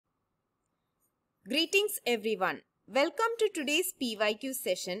Greetings everyone. Welcome to today's PYQ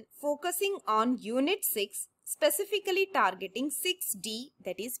session focusing on Unit 6, specifically targeting 6D,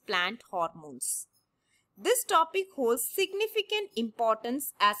 that is plant hormones. This topic holds significant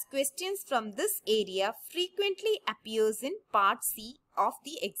importance as questions from this area frequently appears in Part C of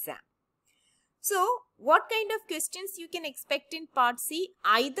the exam. So, what kind of questions you can expect in Part C?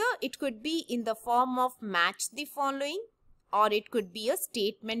 Either it could be in the form of match the following, or it could be a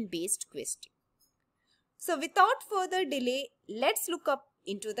statement-based question. So without further delay, let's look up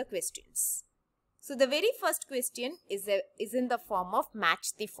into the questions. So the very first question is in the form of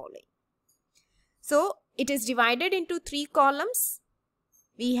match the following. So it is divided into 3 columns.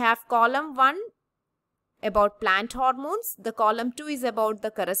 We have column 1 about plant hormones, the column 2 is about the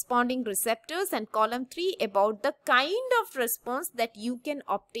corresponding receptors, and column 3 about the kind of response that you can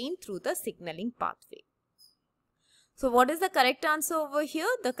obtain through the signaling pathway. So what is the correct answer over here?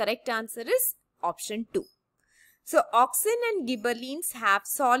 The correct answer is option 2. So auxin and gibberellins have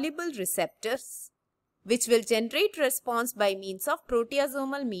soluble receptors which will generate response by means of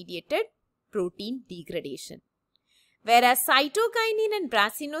proteasomal mediated protein degradation. Whereas cytokinin and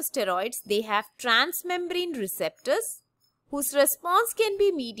brasinosteroids, they have transmembrane receptors whose response can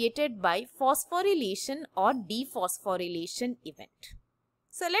be mediated by phosphorylation or dephosphorylation event.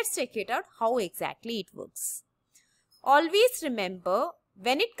 So let's check it out how exactly it works. Always remember,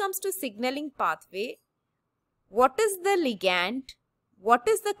 when it comes to signaling pathway, what is the ligand, what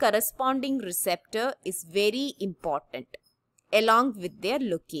is the corresponding receptor is very important along with their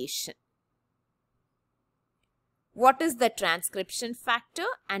location. What is the transcription factor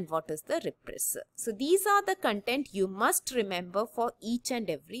and what is the repressor? So these are the content you must remember for each and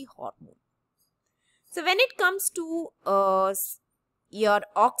every hormone. So when it comes to your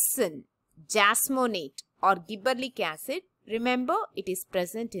auxin, jasmonate or gibberellic acid, remember it is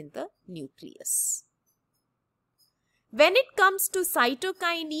present in the nucleus. When it comes to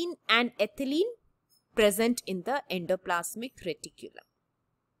cytokinin and ethylene, present in the endoplasmic reticulum.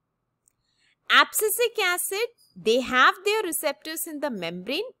 Abscisic acid, they have their receptors in the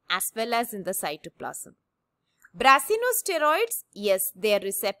membrane as well as in the cytoplasm. Brasinosteroids, yes, their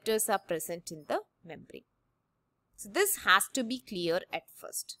receptors are present in the membrane. So this has to be clear at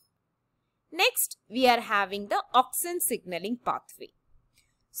first. Next, we are having the auxin signaling pathway.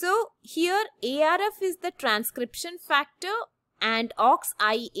 So here ARF is the transcription factor and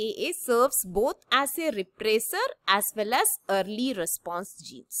AuxIAA serves both as a repressor as well as early response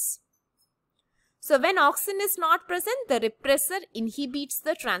genes. So when auxin is not present, the repressor inhibits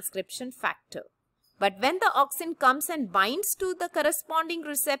the transcription factor. But when the auxin comes and binds to the corresponding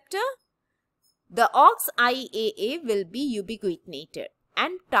receptor, the AuxIAA will be ubiquitinated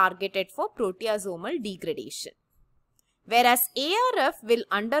and targeted for proteasomal degradation. Whereas ARF will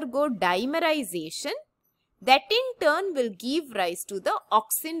undergo dimerization, that in turn will give rise to the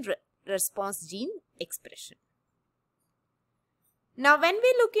auxin response gene expression. Now when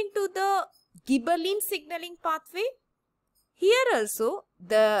we look into the gibberellin signaling pathway, here also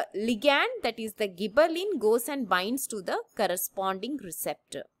the ligand, that is the gibberellin, goes and binds to the corresponding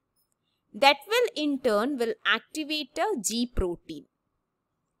receptor. That will in turn will activate a G protein.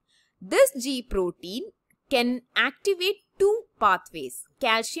 This G protein can activate 2 pathways,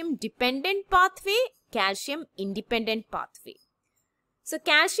 calcium dependent pathway, calcium independent pathway. So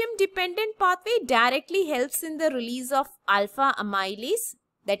calcium dependent pathway directly helps in the release of alpha amylase,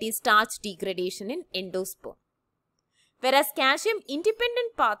 that is starch degradation in endosperm. Whereas calcium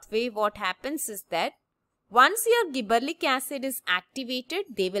independent pathway, what happens is that once your gibberellic acid is activated,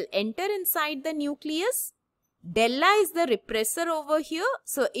 they will enter inside the nucleus. Delta is the repressor over here,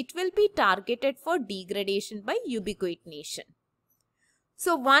 so it will be targeted for degradation by ubiquitination.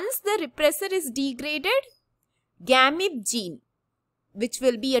 So once the repressor is degraded, gamib gene, which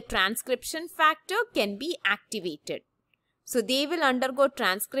will be a transcription factor, can be activated. So they will undergo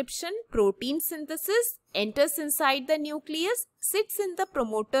transcription, protein synthesis, enters inside the nucleus, sits in the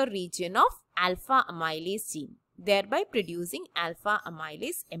promoter region of alpha amylase gene, thereby producing alpha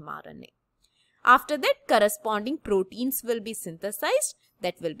amylase mRNA. After that, corresponding proteins will be synthesized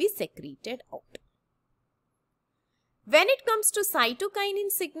that will be secreted out. When it comes to cytokinin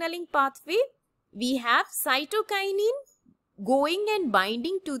signaling pathway, we have cytokinin going and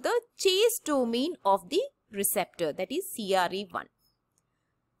binding to the chase domain of the receptor, that is CRE1.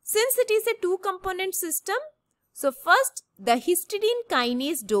 Since it is a 2-component system, so first the histidine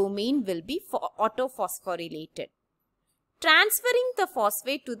kinase domain will be autophosphorylated, transferring the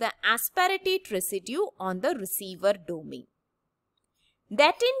phosphate to the aspartate residue on the receiver domain.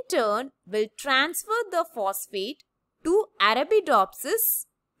 That in turn will transfer the phosphate to Arabidopsis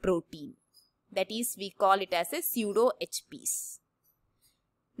protein. that is, we call it as a pseudo HPs.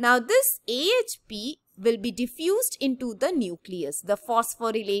 Now this AHP will be diffused into the nucleus, the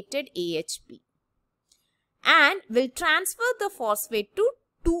phosphorylated AHP, and will transfer the phosphate to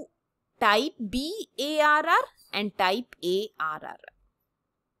two type B ARR and type A RR.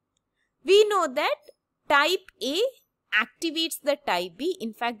 We know that type A activates the type B.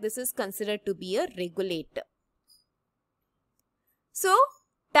 In fact, this is considered to be a regulator. So,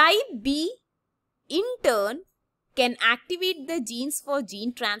 type B in turn can activate the genes for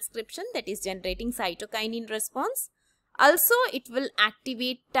gene transcription, that is generating cytokinin response. Also, it will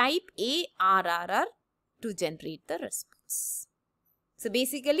activate type A RRR to generate the response. So,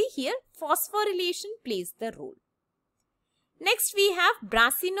 basically here phosphorylation plays the role. Next, we have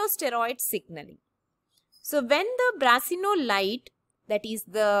brassinosteroid signaling. So, when the brassinolite, that is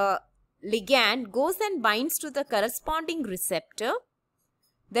the ligand, goes and binds to the corresponding receptor,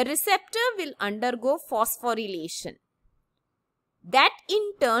 the receptor will undergo phosphorylation. That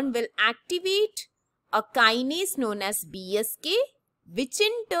in turn will activate a kinase known as BSK, which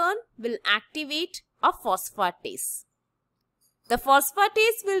in turn will activate a phosphatase. The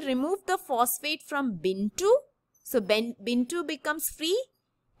phosphatase will remove the phosphate from bin2. So, bin2 becomes free,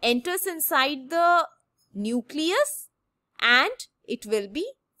 enters inside the nucleus, and it will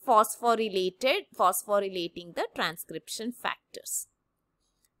be phosphorylating the transcription factors.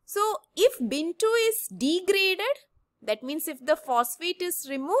 So, if bin2 is degraded, that means if the phosphate is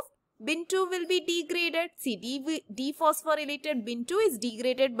removed, bin2 will be degraded. See, dephosphorylated bin2 is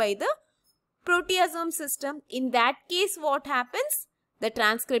degraded by the proteasome system. In that case, what happens? The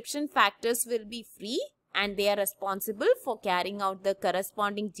transcription factors will be free and they are responsible for carrying out the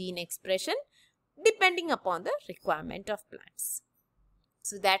corresponding gene expression depending upon the requirement of plants.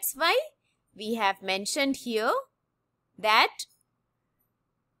 So, that's why we have mentioned here that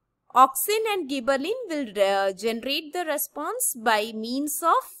auxin and gibberellin will generate the response by means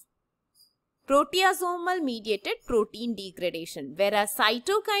of proteasomal mediated protein degradation, whereas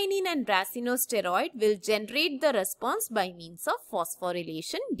cytokinin and brassinosteroid will generate the response by means of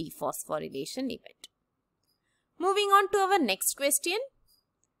phosphorylation, dephosphorylation event. Moving on to our next question.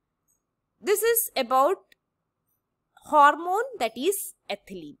 This is about hormone, that is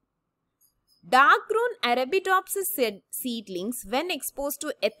ethylene. Dark-grown Arabidopsis seedlings, when exposed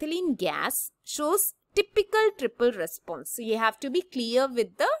to ethylene gas, shows typical triple response. So, you have to be clear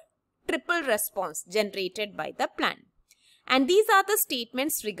with the triple response generated by the plant. And these are the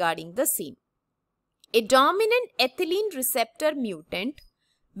statements regarding the same. A dominant ethylene receptor mutant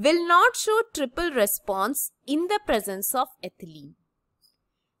will not show triple response in the presence of ethylene.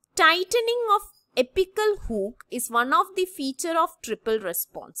 Tightening of apical hook is one of the feature of triple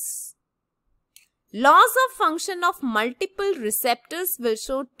response. Loss of function of multiple receptors will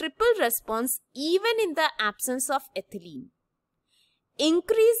show triple response even in the absence of ethylene.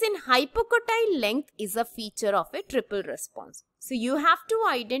 Increase in hypocotyle length is a feature of a triple response. So, you have to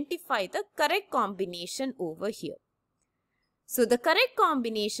identify the correct combination over here. So, the correct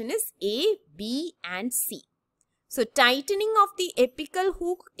combination is A, B and C. So, tightening of the apical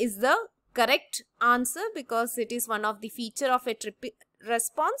hook is the correct answer because it is one of the feature of a triple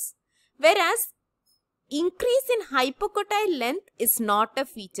response, whereas increase in hypocotyle length is not a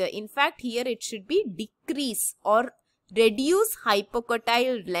feature. In fact, here it should be decrease or reduce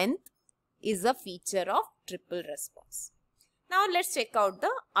hypocotyle length is a feature of triple response. Now, let's check out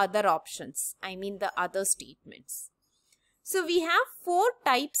the other options, the other statements. So, we have 4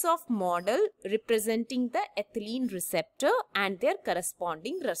 types of model representing the ethylene receptor and their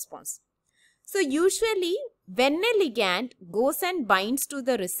corresponding response. So, usually when a ligand goes and binds to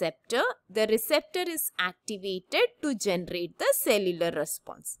the receptor is activated to generate the cellular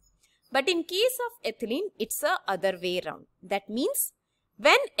response. But in case of ethylene, it's the other way around. That means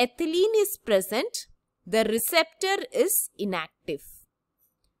when ethylene is present, the receptor is inactive.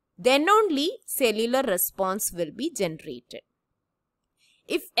 Then only cellular response will be generated.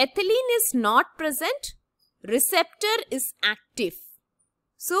 If ethylene is not present, receptor is active.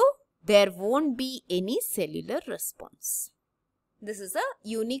 So, there won't be any cellular response. This is a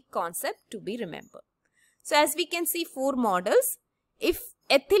unique concept to be remembered. So, as we can see 4 models, if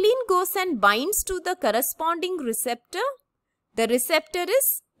ethylene goes and binds to the corresponding receptor, the receptor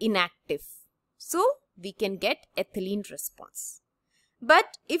is inactive. So, we can get ethylene response.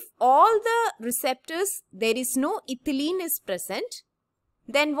 But if all the receptors, there is no ethylene is present,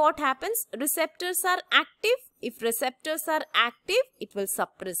 then what happens? Receptors are active. If receptors are active, it will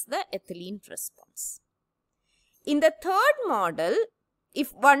suppress the ethylene response. In the third model,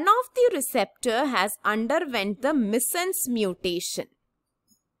 if one of the receptor has underwent the missense mutation,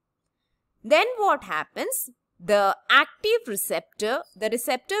 Then what happens? The active receptor, the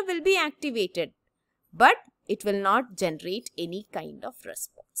receptor will be activated, but it will not generate any kind of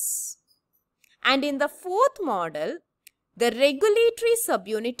response. And in the fourth model, the regulatory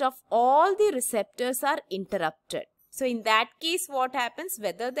subunit of all the receptors are interrupted. So in that case, what happens?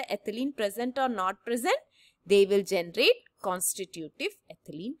 Whether the ethylene present or not present, they will generate constitutive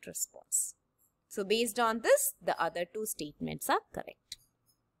ethylene response. So based on this, the other two statements are correct.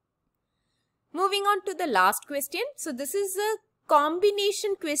 Moving on to the last question. So this is a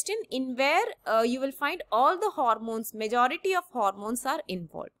combination question in where you will find all the hormones, majority of hormones are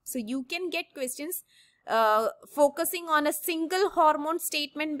involved. So you can get questions focusing on a single hormone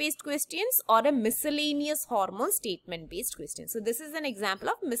statement based questions or a miscellaneous hormone statement based question. So this is an example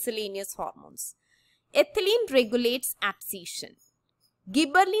of miscellaneous hormones. Ethylene regulates abscission.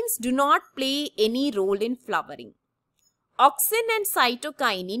 Gibberellins do not play any role in flowering. Auxin and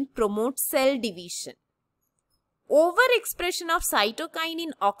cytokinin promote cell division. Overexpression of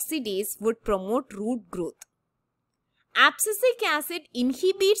cytokinin oxidase would promote root growth. Abscisic acid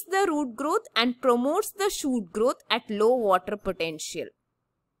inhibits the root growth and promotes the shoot growth at low water potential.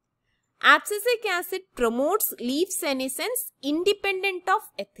 Abscisic acid promotes leaf senescence independent of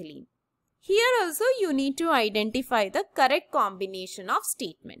ethylene. Here also you need to identify the correct combination of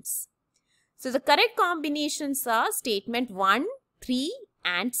statements. So the correct combinations are statement 1, 3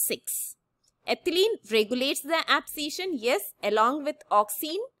 and 6. Ethylene regulates the abscission, yes, along with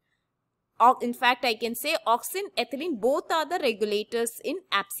auxin. In fact, I can say auxin, ethylene, both are the regulators in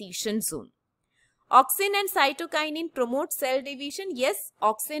abscission zone. Auxin and cytokinin promote cell division, yes,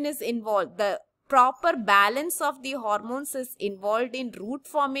 auxin is involved. The proper balance of the hormones is involved in root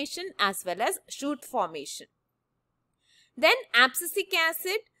formation as well as shoot formation. Then abscisic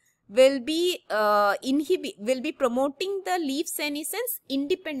acid will be promoting the leaf senescence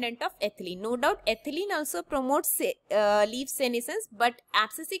independent of ethylene. No doubt ethylene also promotes leaf senescence, but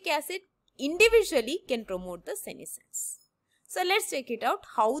abscisic acid individually can promote the senescence. So let's check it out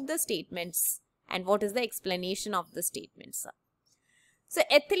how the statements and what is the explanation of the statements are. So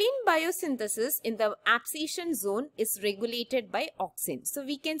ethylene biosynthesis in the abscission zone is regulated by auxin. So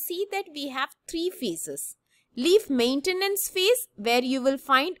we can see that we have three phases. Leaf maintenance phase, where you will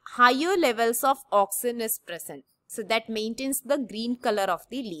find higher levels of auxin is present. So that maintains the green color of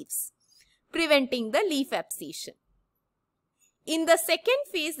the leaves, preventing the leaf abscission. In the second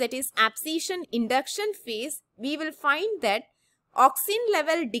phase, that is abscission induction phase, we will find that auxin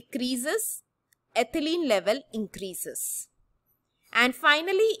level decreases, ethylene level increases. And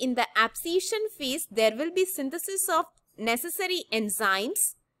finally, in the abscission phase, there will be synthesis of necessary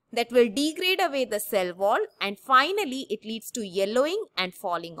enzymes that will degrade away the cell wall, and finally it leads to yellowing and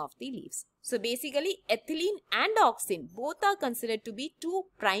falling of the leaves. So basically ethylene and auxin both are considered to be two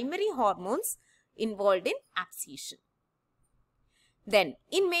primary hormones involved in abscission. Then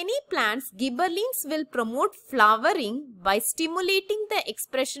in many plants, gibberellins will promote flowering by stimulating the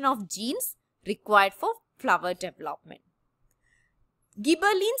expression of genes required for flower development.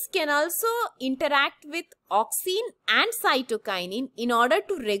 Gibberellins can also interact with auxin and cytokinin in order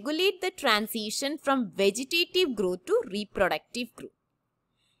to regulate the transition from vegetative growth to reproductive growth.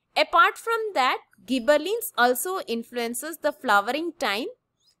 Apart from that, gibberellins also influences the flowering time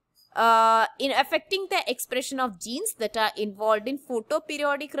in affecting the expression of genes that are involved in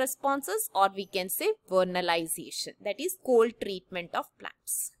photoperiodic responses, or we can say vernalization, that is cold treatment of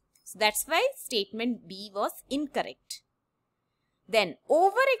plants. So that's why statement B was incorrect. Then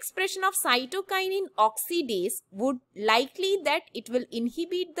overexpression of cytokinin oxidase would likely that it will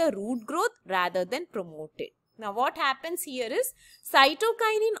inhibit the root growth rather than promote it. Now what happens here is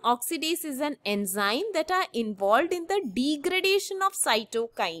cytokinin oxidase is an enzyme that are involved in the degradation of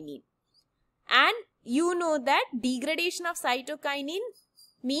cytokinin. And you know that degradation of cytokinin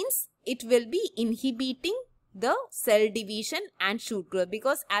means it will be inhibiting the cell division and shoot growth,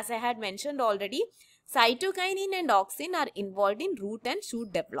 because as I had mentioned already, cytokinin and auxin are involved in root and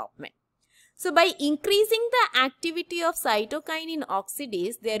shoot development. So by increasing the activity of cytokinin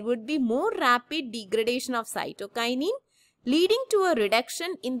oxidase, there would be more rapid degradation of cytokinin, leading to a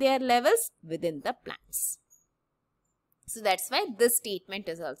reduction in their levels within the plants. So that's why this statement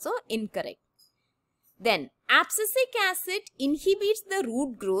is also incorrect. Then abscisic acid inhibits the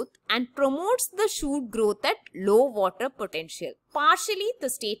root growth and promotes the shoot growth at low water potential. Partially the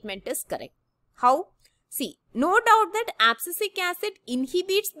statement is correct. How? See, no doubt that abscisic acid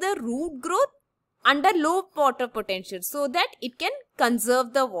inhibits the root growth under low water potential so that it can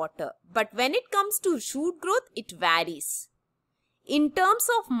conserve the water. But when it comes to shoot growth, it varies. In terms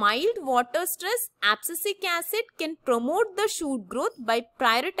of mild water stress, abscisic acid can promote the shoot growth by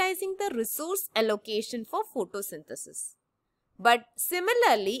prioritizing the resource allocation for photosynthesis. But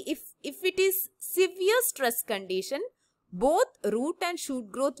similarly, if it is severe stress condition, both root and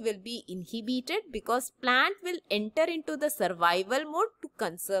shoot growth will be inhibited because plant will enter into the survival mode to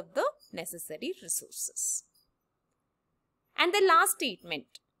conserve the necessary resources. And the last statement,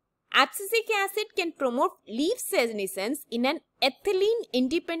 abscisic acid can promote leaf senescence in an ethylene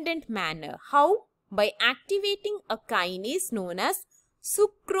independent manner. How? By activating a kinase known as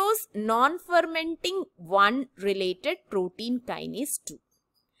sucrose non-fermenting 1 related protein kinase 2.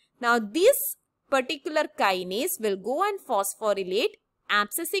 Now this particular kinase will go and phosphorylate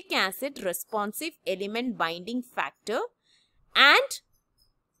abscisic acid responsive element binding factor and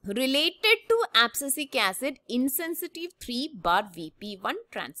related to abscisic acid insensitive 3-VP1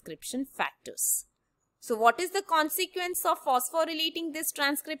 transcription factors. So what is the consequence of phosphorylating these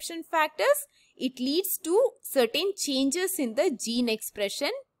transcription factors? It leads to certain changes in the gene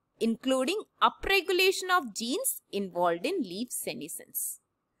expression, including upregulation of genes involved in leaf senescence.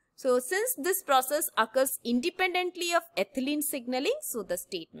 So since this process occurs independently of ethylene signaling, so the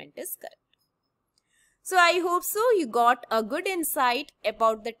statement is correct. So I hope so you got a good insight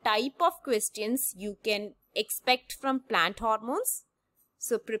about the type of questions you can expect from plant hormones.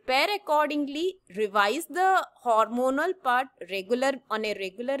 So prepare accordingly, revise the hormonal part on a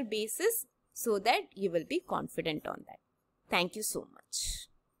regular basis so that you will be confident on that. Thank you so much.